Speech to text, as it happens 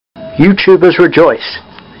YouTubers rejoice,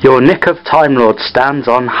 your nick of Timelord stands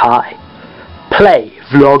on high. Play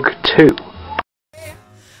Vlog 2.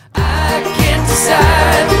 I can't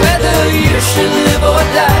decide whether you should live or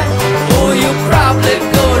die, or you'll probably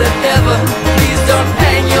go to heaven. Please don't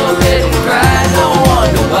hang your head and cry. No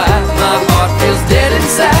wonder why my heart feels dead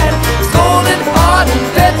inside. It's cold and hard and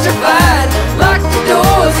petrified. Lock the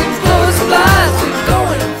doors and close the blinds. We're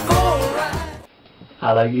going for a ride.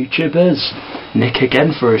 Hello YouTubers, Nick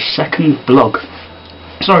again for his second vlog.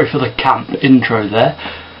 Sorry for the camp intro there,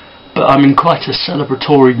 but I'm in quite a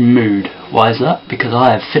celebratory mood. Why is that? Because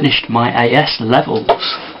I have finished my AS levels.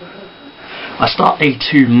 I start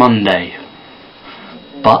A2 Monday,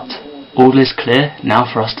 but all is clear now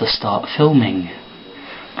for us to start filming.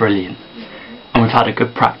 Brilliant. And we've had a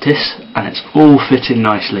good practice and it's all fitting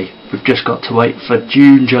nicely. We've just got to wait for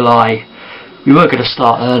June, July. We were going to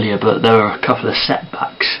start earlier, but there were a couple of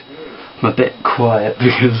setbacks. I'm a bit quiet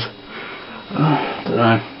because, I don't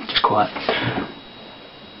know, just quiet.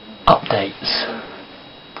 Updates.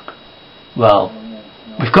 Well,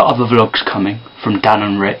 we've got other vlogs coming from Dan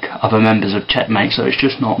and Rick, other members of Checkmate, so it's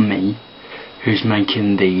just not me who's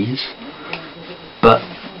making these. But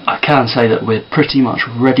I can say that we're pretty much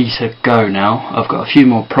ready to go now. I've got a few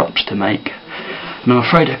more props to make, and I'm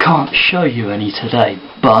afraid I can't show you any today,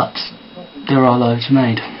 but there are loads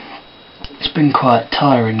made. It's been quite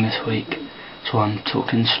tiring this week, so I'm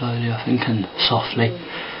talking slowly, I think, and softly.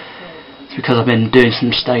 It's because I've been doing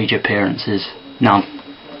some stage appearances. Now,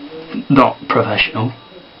 not professional,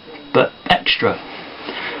 but extra.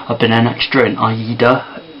 I've been an extra in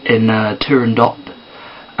Aida, in Turandot,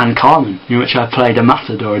 and Carmen, in which I played a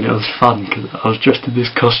matador, and it was fun because I was dressed in this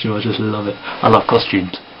costume. I just love it. I love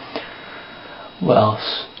costumes. What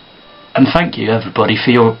else? And thank you everybody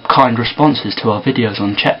for your kind responses to our videos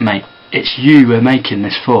on Checkmate. It's you we're making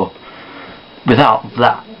this for. Without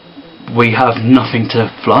that, we have nothing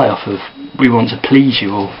to fly off of. We want to please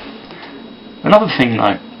you all. Another thing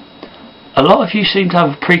though, a lot of you seem to have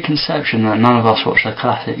a preconception that none of us watch the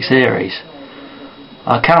classic series.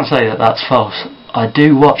 I can't say that that's false. I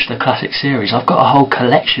do watch the classic series. I've got a whole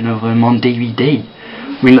collection of them on DVD.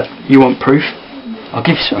 I mean, look, you want proof? I'll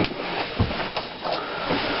give you some.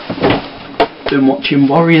 Been watching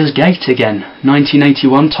Warrior's Gate again,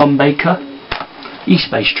 1981, Tom Baker,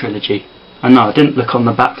 E-Space trilogy. I know, I didn't look on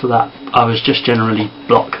the back for that, I was just generally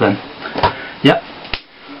blocked then. Yep,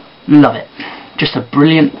 love it. Just a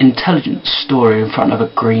brilliant, intelligent story in front of a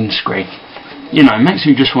green screen. You know, it makes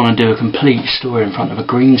me just want to do a complete story in front of a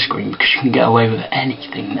green screen because you can get away with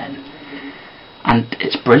anything then. And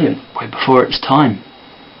it's brilliant, way before its time.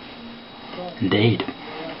 Indeed.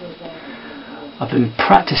 I've been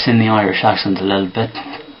practicing the Irish accent a little bit.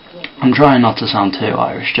 I'm trying not to sound too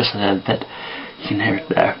Irish, just a little bit. You can hear it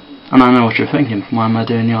there. And I know what you're thinking, why am I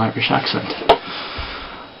doing the Irish accent?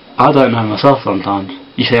 I don't know myself sometimes.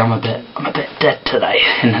 You see, I'm a bit dead today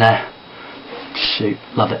in there. Shoot,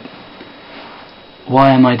 love it.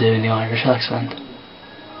 Why am I doing the Irish accent?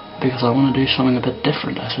 Because I want to do something a bit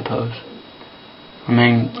different, I suppose. I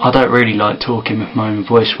mean, I don't really like talking with my own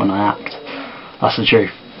voice when I act. That's the truth.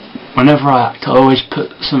 Whenever I act, I always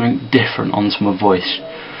put something different onto my voice,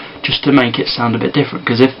 just to make it sound a bit different,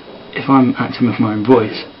 because if I'm acting with my own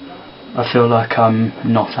voice, I feel like I'm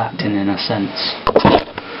not acting in a sense.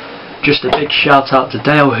 Just a big shout out to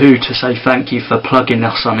Dale Who to say thank you for plugging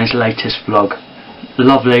us on his latest vlog.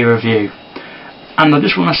 Lovely review. And I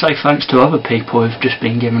just want to say thanks to other people who've just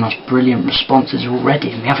been giving us brilliant responses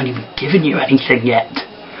already, and we haven't even given you anything yet.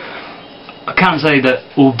 I can say that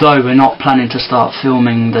although we're not planning to start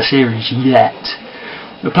filming the series yet,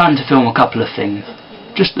 we're planning to film a couple of things.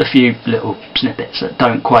 Just a few little snippets that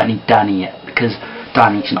don't quite need Danny yet, because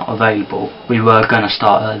Danny's not available. We were going to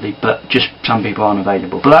start early, but just some people aren't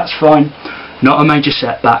available. But that's fine, not a major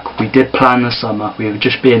setback. We did plan the summer, we were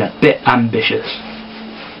just being a bit ambitious.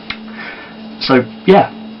 So yeah,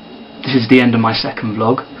 this is the end of my second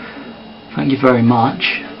vlog. Thank you very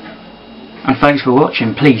much. And thanks for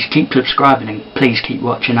watching. Please keep subscribing and please keep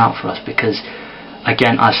watching out for us, because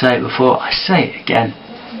again, I say it before, I say it again,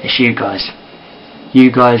 it's you guys.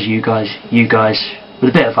 You guys, you guys, you guys, with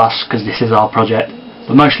a bit of us because this is our project,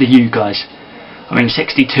 but mostly you guys. I mean,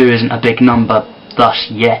 62 isn't a big number thus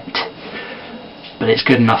yet, but it's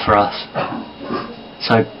good enough for us.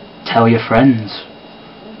 So tell your friends.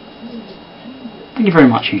 Thank you very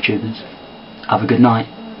much YouTubers. Have a good night.